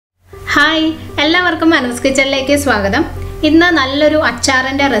Hi എല്ലാവർക്കും അനൂസ് കിച്ചണിലേക്ക് സ്വാഗതം. ഇന്ന് നല്ലൊരു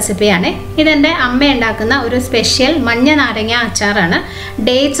അച്ചാറിൻ്റെ റെസിപ്പിയാണ്. ഇതെൻ്റെ അമ്മ ഉണ്ടാക്കുന്ന ഒരു സ്പെഷ്യൽ മഞ്ഞ നാരങ്ങ അച്ചാറാണ്.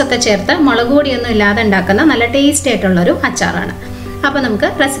 ഡേറ്റ്സ് ഒക്കെ ചേർത്ത് മുളക് പൊടിയൊന്നും ഇല്ലാതെ ഉണ്ടാക്കുന്ന നല്ല ടേസ്റ്റി ആയിട്ടുള്ളൊരു അച്ചാറാണ്. അപ്പോൾ നമുക്ക്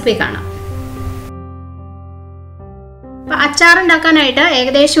റെസിപ്പി കാണാം. അച്ചാർ ഉണ്ടാക്കാനായിട്ട്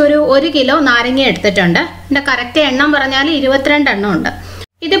ഏകദേശം ഒരു 1 കിലോ നാരങ്ങ എടുത്തിട്ടുണ്ട്. എൻ്റെ കറക്റ്റ് എണ്ണം പറഞ്ഞാൽ 22 എണ്ണം ഉണ്ട്.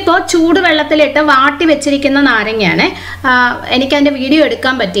 ഇതിപ്പോൾ ചൂടുവെള്ളത്തിലിട്ട് വാട്ടി വെച്ചിരിക്കുന്ന നാരങ്ങയാണ്. എനിക്ക് അതിൻ്റെ വീഡിയോ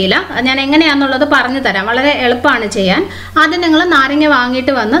എടുക്കാൻ പറ്റിയില്ല. ഞാൻ എങ്ങനെയാണെന്നുള്ളത് പറഞ്ഞു തരാം. വളരെ എളുപ്പമാണ് ചെയ്യാൻ. ആദ്യം നിങ്ങൾ നാരങ്ങ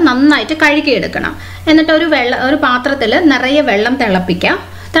വാങ്ങിയിട്ട് വന്ന് നന്നായിട്ട് കഴുകിയെടുക്കണം. എന്നിട്ട് ഒരു പാത്രത്തിൽ നിറയെ വെള്ളം തിളപ്പിക്കുക.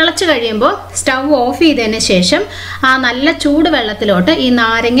 തിളച്ച് കഴിയുമ്പോൾ സ്റ്റൗ ഓഫ് ചെയ്തതിന് ശേഷം ആ നല്ല ചൂടുവെള്ളത്തിലോട്ട് ഈ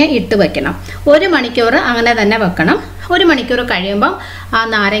നാരങ്ങ ഇട്ട് വെക്കണം. 1 മണിക്കൂർ അങ്ങനെ തന്നെ വെക്കണം. 1 മണിക്കൂർ കഴിയുമ്പോൾ ആ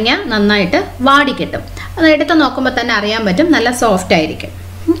നാരങ്ങ നന്നായിട്ട് വാടി കിട്ടും. അത് എടുത്ത് നോക്കുമ്പോൾ തന്നെ അറിയാൻ പറ്റും, നല്ല സോഫ്റ്റ് ആയിരിക്കും.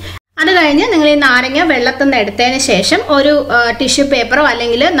 അത് കഴിഞ്ഞ് നിങ്ങൾ ഈ നാരങ്ങ വെള്ളത്തിൽ നിന്ന് എടുത്തതിന് ശേഷം ഒരു ടിഷ്യൂ പേപ്പറോ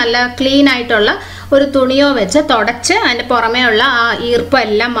അല്ലെങ്കിൽ നല്ല ക്ലീൻ ആയിട്ടുള്ള ഒരു തുണിയോ വെച്ച് തുടച്ച് അതിൻ്റെ പുറമേ ഉള്ള ആ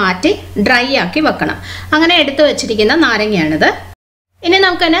ഈർപ്പെല്ലാം മാറ്റി ഡ്രൈ ആക്കി വെക്കണം. അങ്ങനെ എടുത്തു വെച്ചിരിക്കുന്ന നാരങ്ങയാണിത്. ഇനി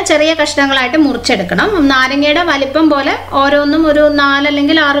നമുക്ക് തന്നെ ചെറിയ കഷ്ണങ്ങളായിട്ട് മുറിച്ചെടുക്കണം. നാരങ്ങയുടെ വലിപ്പം പോലെ ഓരോന്നും ഒരു 4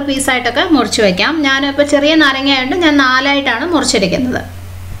 അല്ലെങ്കിൽ 6 പീസായിട്ടൊക്കെ മുറിച്ച് വയ്ക്കാം. ഞാനിപ്പോൾ ചെറിയ നാരങ്ങയായിട്ട് ഞാൻ 4ആയിട്ടാണ് മുറിച്ചെടുക്കുന്നത്.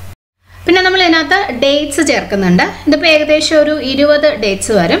 പിന്നെ നമ്മൾ ഇതിനകത്ത് ഡേറ്റ്സ് ചേർക്കുന്നുണ്ട്. ഇതിപ്പോൾ ഏകദേശം ഒരു 20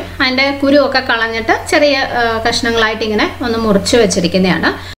 ഡേറ്റ്സ് വരും. അതിൻ്റെ കുരുവൊക്കെ കളഞ്ഞിട്ട് ചെറിയ കഷ്ണങ്ങളായിട്ട് ഇങ്ങനെ ഒന്ന് മുറിച്ച് വെച്ചിരിക്കുന്നതാണ്.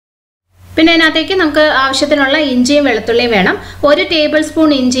 പിന്നെ ഇതിനകത്തേക്ക് നമുക്ക് ആവശ്യത്തിനുള്ള ഇഞ്ചിയും വെളുത്തുള്ളിയും വേണം. 1 ടേബിൾ സ്പൂൺ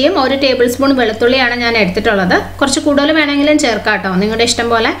ഇഞ്ചിയും 1 ടേബിൾ സ്പൂൺ വെളുത്തുള്ളിയാണ് ഞാൻ എടുത്തിട്ടുള്ളത്. കുറച്ച് കൂടുതൽ വേണമെങ്കിലും ചേർക്കാം കേട്ടോ. നിങ്ങളുടെ ഇഷ്ടം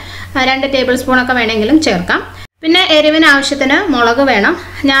പോലെ 2 ടേബിൾ സ്പൂണൊക്കെ വേണമെങ്കിലും ചേർക്കാം. പിന്നെ എരിവിന് ആവശ്യത്തിന് മുളക് വേണം.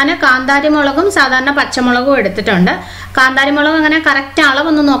 ഞാൻ കാന്താരി മുളകും സാധാരണ പച്ചമുളകും എടുത്തിട്ടുണ്ട്. കാന്താരി മുളക് അങ്ങനെ കറക്റ്റ്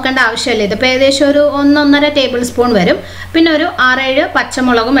അളവൊന്നും നോക്കേണ്ട ആവശ്യമില്ല. ഇതിപ്പോൾ ഏകദേശം ഒരു 1-1.5 ടേബിൾ സ്പൂൺ വരും. പിന്നെ ഒരു 6-7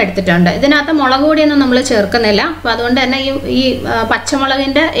 പച്ചമുളകും എടുത്തിട്ടുണ്ട്. ഇതിനകത്ത് മുളക് പൊടിയൊന്നും നമ്മൾ ചേർക്കുന്നില്ല. അപ്പോൾ അതുകൊണ്ട് തന്നെ ഈ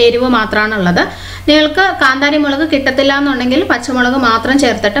പച്ചമുളകിൻ്റെ എരിവ് മാത്രമാണുള്ളത്. നിങ്ങൾക്ക് കാന്താരി മുളക് കിട്ടത്തില്ല എന്നുണ്ടെങ്കിൽ പച്ചമുളക് മാത്രം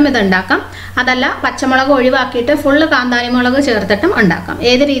ചേർത്തിട്ടും ഇത് ഉണ്ടാക്കാം. അതല്ല പച്ചമുളക് ഒഴിവാക്കിയിട്ട് ഫുള്ള് കാന്താരി മുളക് ചേർത്തിട്ടും ഉണ്ടാക്കാം.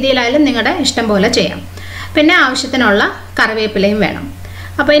 ഏത് രീതിയിലായാലും നിങ്ങളുടെ ഇഷ്ടം പോലെ ചെയ്യാം. പിന്നെ ആവശ്യത്തിനുള്ള കറിവേപ്പിലയും വേണം.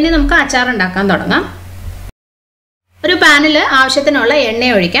 അപ്പോൾ ഇനി നമുക്ക് അച്ചാർ ഉണ്ടാക്കാൻ തുടങ്ങാം. ഒരു പാനിൽ ആവശ്യത്തിനുള്ള എണ്ണ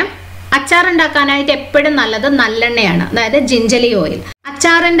ഒഴിക്കാം. അച്ചാർ ഉണ്ടാക്കാനായിട്ട് എപ്പോഴും നല്ലത് നല്ലെണ്ണയാണ്, അതായത് ജിഞ്ചലി ഓയിൽ.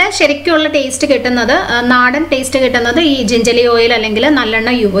 അച്ചാറിൻ്റെ ശരിക്കുള്ള ടേസ്റ്റ് കിട്ടുന്നത്, നാടൻ ടേസ്റ്റ് കിട്ടുന്നത് ഈ ജിഞ്ചലി ഓയിൽ അല്ലെങ്കിൽ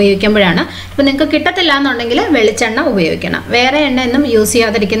നല്ലെണ്ണ ഉപയോഗിക്കുമ്പോഴാണ്. ഇപ്പോൾ നിങ്ങൾക്ക് കിട്ടത്തില്ല എന്നുണ്ടെങ്കിൽ വെളിച്ചെണ്ണ ഉപയോഗിക്കണം. വേറെ എണ്ണയൊന്നും യൂസ്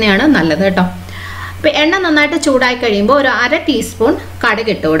ചെയ്യാതിരിക്കുന്നതാണ് നല്ലത് കേട്ടോ. അപ്പോൾ എണ്ണ നന്നായിട്ട് ചൂടായി കഴിയുമ്പോൾ ഒരു 1/2 ടീസ്പൂൺ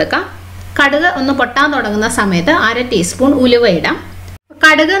കടുക് ഇട്ട് കൊടുക്കാം. കടുക് ഒന്ന് പൊട്ടാൻ തുടങ്ങുന്ന സമയത്ത് 1/2 ടീസ്പൂൺ ഉലുവ ഇടാം.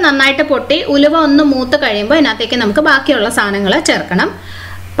 കടുക് നന്നായിട്ട് പൊട്ടി ഉലുവ ഒന്ന് മൂത്ത് കഴിയുമ്പോൾ ഇതിനകത്തേക്ക് നമുക്ക് ബാക്കിയുള്ള സാധനങ്ങൾ ചേർക്കണം.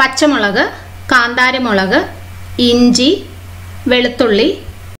 പച്ചമുളക്, കാന്താരി മുളക്, ഇഞ്ചി, വെളുത്തുള്ളി,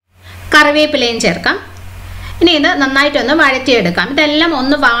 കറിവേപ്പിലയും ചേർക്കാം. ഇനി ഇത് നന്നായിട്ടൊന്ന് വഴറ്റിയെടുക്കാം. ഇതെല്ലാം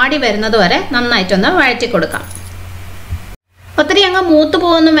ഒന്ന് വാടി വരുന്നത് വരെ നന്നായിട്ടൊന്ന് വഴറ്റി കൊടുക്കാം. ഒത്തിരി അങ്ങ് മൂത്ത്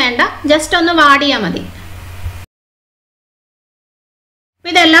പോകുന്നു വേണ്ട, ജസ്റ്റ് ഒന്ന് വാടിയാൽ മതി.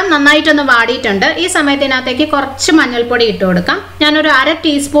 ഇതെല്ലാം നന്നായിട്ടൊന്ന് വാടിയിട്ടുണ്ട്. ഈ സമയത്തിനകത്തേക്ക് കുറച്ച് മഞ്ഞൾപ്പൊടി ഇട്ട് കൊടുക്കാം. ഞാനൊരു 1/2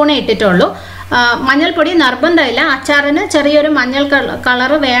 ടീസ്പൂണേ ഇട്ടിട്ടുള്ളൂ. മഞ്ഞൾപ്പൊടി നിർബന്ധമില്ല. അച്ചാറിന് ചെറിയൊരു മഞ്ഞൾ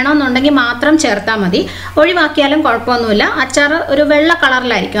കളർ വേണമെന്നുണ്ടെങ്കിൽ മാത്രം ചേർത്താൽ മതി. ഒഴിവാക്കിയാലും കുഴപ്പമൊന്നുമില്ല. അച്ചാർ ഒരു വെള്ള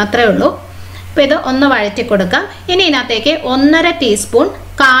കളറിലായിരിക്കും, അത്രേ ഉള്ളൂ. അപ്പോൾ ഇത് ഒന്ന് വഴറ്റി കൊടുക്കാം. ഇനി ഇതിനകത്തേക്ക് 1.5 ടീസ്പൂൺ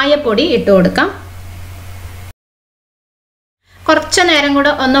കായപ്പൊടി ഇട്ട് കൊടുക്കാം. കുറച്ച് നേരം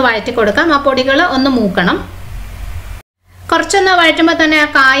കൂടെ ഒന്ന് വഴറ്റി കൊടുക്കാം. ആ പൊടികൾ ഒന്ന് മൂക്കണം. കുറച്ചൊന്ന് വഴറ്റുമ്പോൾ തന്നെ ആ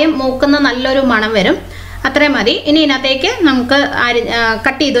കായം മൂക്കുന്ന നല്ലൊരു മണം വരും. അത്രയും മതി. ഇനി ഇതിനകത്തേക്ക് നമുക്ക്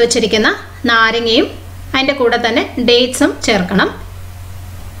കട്ട് ചെയ്ത് വെച്ചിരിക്കുന്ന നാരങ്ങയും അതിൻ്റെ കൂടെ തന്നെ ഡേറ്റ്സും ചേർക്കണം.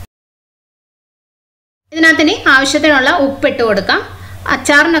 ഇതിനകത്തിന് ആവശ്യത്തിനുള്ള ഉപ്പ് ഇട്ട് കൊടുക്കാം.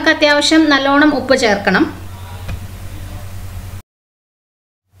 അച്ചാറിനൊക്കെ അത്യാവശ്യം നല്ലോണം ഉപ്പ് ചേർക്കണം.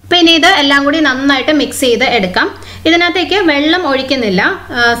 പിന്നെ ഇത് എല്ലാം കൂടി നന്നായിട്ട് മിക്സ് ചെയ്ത് എടുക്കാം. ഇതിനകത്തേക്ക് വെള്ളം ഒഴിക്കുന്നില്ല.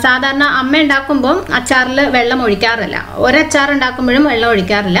 സാധാരണ അമ്മ ഉണ്ടാക്കുമ്പോൾ അച്ചാറിൽ വെള്ളം ഒഴിക്കാറില്ല. ഒരച്ചാർ ഉണ്ടാക്കുമ്പോഴും വെള്ളം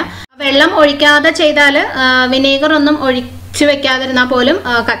ഒഴിക്കാറില്ല. വെള്ളം ഒഴിക്കാതെ ചെയ്താൽ വിനീഗർ ഒന്നും ഒഴിച്ച് വെക്കാതിരുന്നാൽ പോലും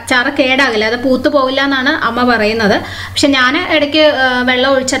അച്ചാർ കേടാകില്ല, അത് പൂത്തു പോകില്ല എന്നാണ് അമ്മ പറയുന്നത്. പക്ഷെ ഞാൻ ഇടയ്ക്ക് വെള്ളം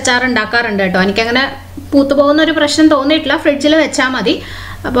ഒഴിച്ച് അച്ചാർ ഉണ്ടാക്കാറുണ്ട് കേട്ടോ. എനിക്കങ്ങനെ പൂത്തു പോകുന്ന ഒരു പ്രശ്നം തോന്നിയിട്ടില്ല. ഫ്രിഡ്ജിൽ വെച്ചാൽ മതി.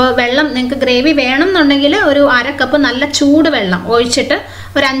 അപ്പോൾ വെള്ളം നിങ്ങൾക്ക് ഗ്രേവി വേണം എന്നുണ്ടെങ്കിൽ ഒരു 1/2 കപ്പ് നല്ല ചൂട് വെള്ളം ഒഴിച്ചിട്ട്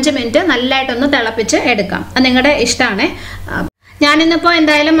ഒരു 5 മിനിറ്റ് നല്ലതായിട്ടൊന്ന് തിളപ്പിച്ച് എടുക്കാം. അത് നിങ്ങളുടെ ഇഷ്ടമാണ്. ഞാനിന്നിപ്പോൾ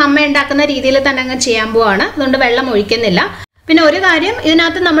എന്തായാലും അമ്മ ഉണ്ടാക്കുന്ന രീതിയിൽ തന്നെ അങ്ങ് ചെയ്യാൻ പോവാണ്. അതുകൊണ്ട് വെള്ളം ഒഴിക്കുന്നില്ല. പിന്നെ ഒരു കാര്യം,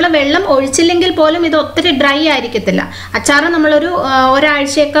 ഇതിനകത്ത് നമ്മൾ വെള്ളം ഒഴിച്ചില്ലെങ്കിൽ പോലും ഇത് ഒത്തിരി ഡ്രൈ ആയിരിക്കത്തില്ല. അച്ചാർ നമ്മളൊരു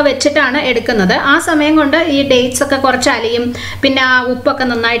ഒരാഴ്ചയൊക്കെ വെച്ചിട്ടാണ് എടുക്കുന്നത്. ആ സമയം കൊണ്ട് ഈ ഡേറ്റ്സ് ഒക്കെ കുറച്ച് അലിയും, പിന്നെ ആ ഉപ്പൊക്കെ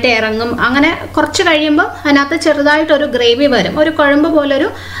നന്നായിട്ട് ഇറങ്ങും. അങ്ങനെ കുറച്ച് കഴിയുമ്പോൾ അതിനകത്ത് ചെറുതായിട്ടൊരു ഗ്രേവി വരും, ഒരു കുഴമ്പ് പോലൊരു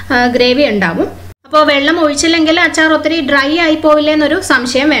ഗ്രേവി ഉണ്ടാവും. അപ്പോൾ വെള്ളം ഒഴിച്ചില്ലെങ്കിൽ അച്ചാർ ഒത്തിരി ഡ്രൈ ആയി പോവില്ലേ എന്നൊരു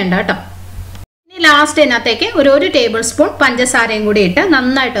സംശയം വേണ്ട കേട്ടോ. ഇനി ലാസ്റ്റ് ഇതിനകത്തേക്ക് ഒരു ടേബിൾ സ്പൂൺ പഞ്ചസാരയും കൂടി ഇട്ട്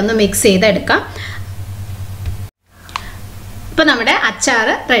നന്നായിട്ടൊന്ന് മിക്സ് ചെയ്തെടുക്കാം. ഇപ്പോൾ നമ്മുടെ അച്ചാർ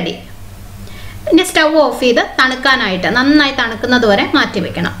റെഡി. ഇനി സ്റ്റവ് ഓഫ് ചെയ്ത് തണുക്കാനായിട്ട് നന്നായി തണുക്കുന്നത് വരെ മാറ്റി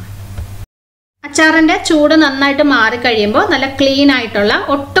വെക്കണം. അച്ചാറിൻ്റെ ചൂട് നന്നായിട്ട് മാറിക്കഴിയുമ്പോൾ നല്ല ക്ലീൻ ആയിട്ടുള്ള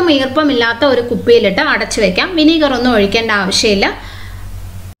ഒട്ടും ഈർപ്പമില്ലാത്ത ഒരു കുപ്പിയിലിട്ട് അടച്ചു വെക്കാം. വിനീഗർ ഒന്നും ഒഴിക്കേണ്ട ആവശ്യമില്ല.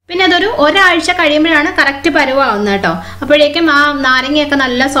 പിന്നെ അതൊരു ഒരാഴ്ച കഴിയുമ്പോഴാണ് കറക്റ്റ് പരുവാകുന്നത് കേട്ടോ. അപ്പോഴേക്കും ആ നാരങ്ങയൊക്കെ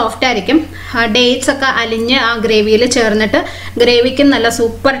നല്ല സോഫ്റ്റ് ആയിരിക്കും. ഡേറ്റ്സ് ഒക്കെ അലിഞ്ഞ് ആ ഗ്രേവിയിൽ ചേർന്നിട്ട് ഗ്രേവിക്കും നല്ല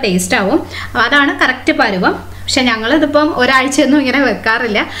സൂപ്പർ ടേസ്റ്റ് ആവും. അതാണ് കറക്റ്റ് പരുവം. പക്ഷെ ഞങ്ങളിതിപ്പം ഒരാഴ്ചയൊന്നും ഇങ്ങനെ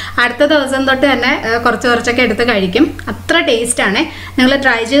വെക്കാറില്ല. അടുത്ത ദിവസം തൊട്ട് തന്നെ കുറച്ചൊക്കെ എടുത്ത് കഴിക്കും. അത്ര ടേസ്റ്റാണ്. നിങ്ങൾ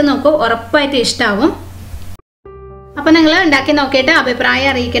ട്രൈ ചെയ്ത് നോക്കൂ, ഉറപ്പായിട്ട് ഇഷ്ടമാവും. അപ്പോൾ നിങ്ങൾ ഉണ്ടാക്കി നോക്കിയിട്ട് അഭിപ്രായം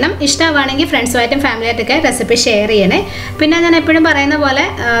അറിയിക്കണം. ഇഷ്ടമാവുകയാണെങ്കിൽ ഫ്രണ്ട്സുമായിട്ടും ഫാമിലിയായിട്ടൊക്കെ റെസിപ്പി ഷെയർ ചെയ്യണേ. പിന്നെ ഞാൻ എപ്പോഴും പറയുന്ന പോലെ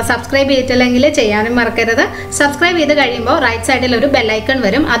സബ്സ്ക്രൈബ് ചെയ്തിട്ടില്ലെങ്കിൽ ചെയ്യാനും മറക്കരുത്. സബ്സ്ക്രൈബ് ചെയ്ത് കഴിയുമ്പോൾ റൈറ്റ് സൈഡിൽ ഒരു ബെല്ലൈക്കൺ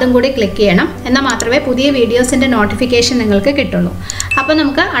വരും, അതും കൂടി ക്ലിക്ക് ചെയ്യണം. എന്നാൽ മാത്രമേ പുതിയ വീഡിയോസിൻ്റെ നോട്ടിഫിക്കേഷൻ നിങ്ങൾക്ക് കിട്ടുള്ളൂ. അപ്പോൾ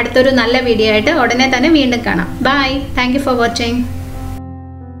നമുക്ക് അടുത്തൊരു നല്ല വീഡിയോ ആയിട്ട് ഉടനെ തന്നെ വീണ്ടും കാണാം. By. Thank you for watching.